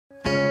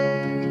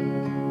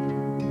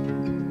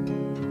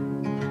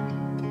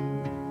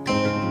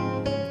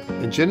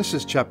In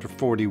Genesis chapter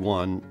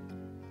 41,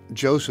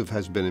 Joseph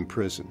has been in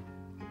prison.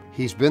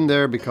 He's been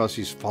there because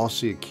he's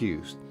falsely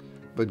accused,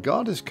 but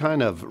God has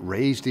kind of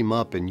raised him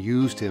up and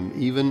used him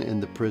even in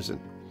the prison.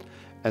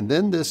 And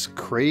then this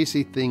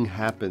crazy thing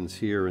happens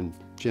here in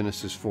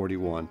Genesis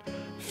 41.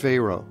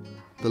 Pharaoh,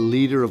 the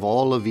leader of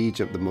all of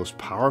Egypt, the most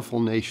powerful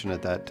nation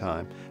at that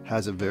time,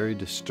 has a very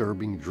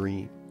disturbing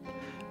dream.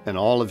 And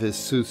all of his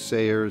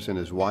soothsayers and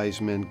his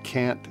wise men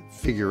can't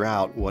figure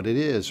out what it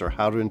is or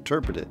how to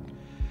interpret it.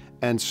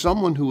 And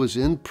someone who was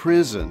in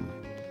prison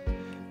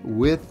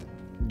with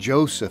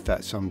Joseph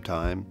at some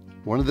time,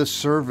 one of the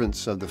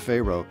servants of the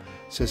Pharaoh,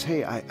 says,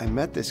 "Hey, I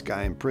met this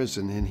guy in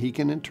prison and he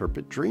can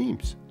interpret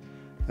dreams."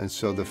 And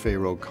so the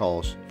Pharaoh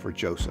calls for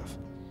Joseph.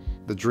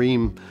 The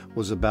dream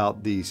was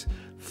about these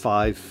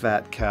 5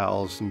 fat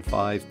cows and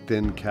 5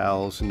 thin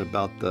cows and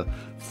about the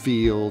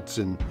fields,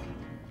 and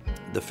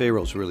the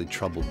Pharaoh's really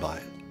troubled by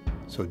it.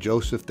 So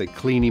Joseph, they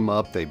clean him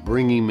up, they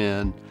bring him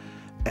in,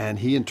 and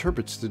he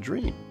interprets the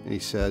dream. And he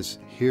says,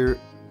 here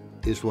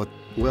is what,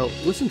 well,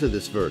 listen to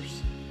this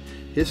verse.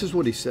 This is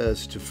what he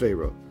says to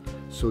Pharaoh.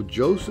 So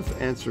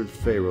Joseph answered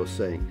Pharaoh,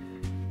 saying,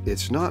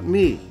 "It's not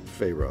me,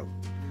 Pharaoh,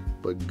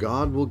 but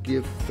God will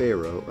give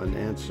Pharaoh an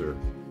answer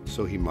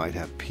so he might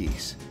have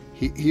peace."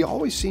 He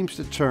always seems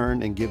to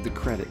turn and give the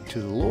credit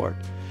to the Lord.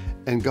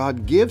 And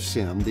God gives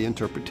him the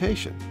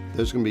interpretation.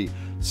 There's going to be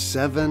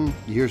 7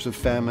 years of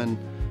famine,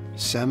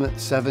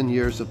 7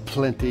 years of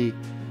plenty.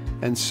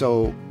 And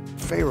so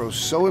Pharaoh's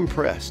so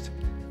impressed,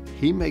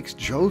 he makes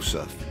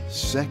Joseph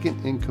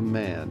second in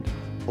command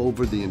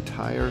over the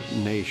entire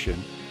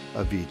nation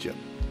of Egypt.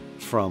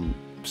 From,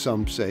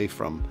 some say,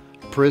 from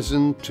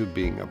prison to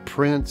being a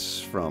prince,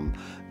 from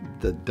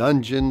the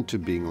dungeon to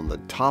being on the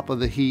top of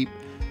the heap.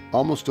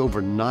 Almost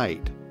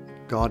overnight,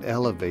 God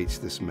elevates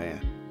this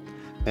man.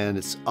 And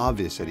it's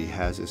obvious that he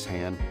has his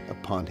hand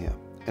upon him.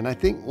 And I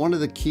think one of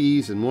the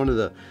keys and one of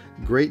the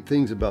great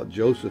things about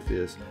Joseph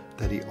is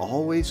that he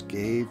always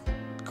gave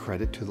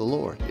credit to the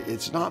Lord.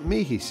 It's not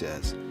me, he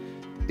says,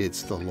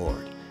 it's the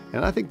Lord.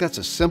 And I think that's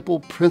a simple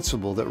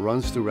principle that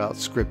runs throughout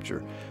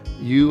Scripture.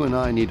 You and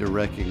I need to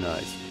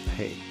recognize,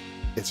 hey,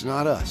 it's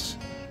not us,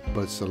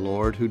 but it's the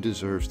Lord who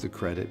deserves the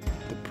credit,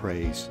 the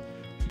praise,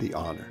 the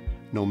honor.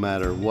 No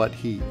matter what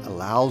he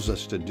allows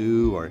us to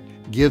do or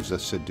gives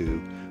us to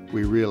do,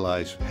 we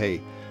realize,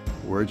 hey,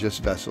 we're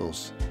just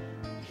vessels.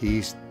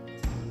 He's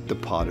the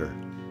potter,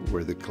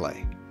 we're the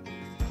clay.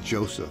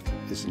 Joseph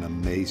is an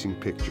amazing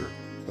picture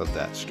of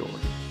that story.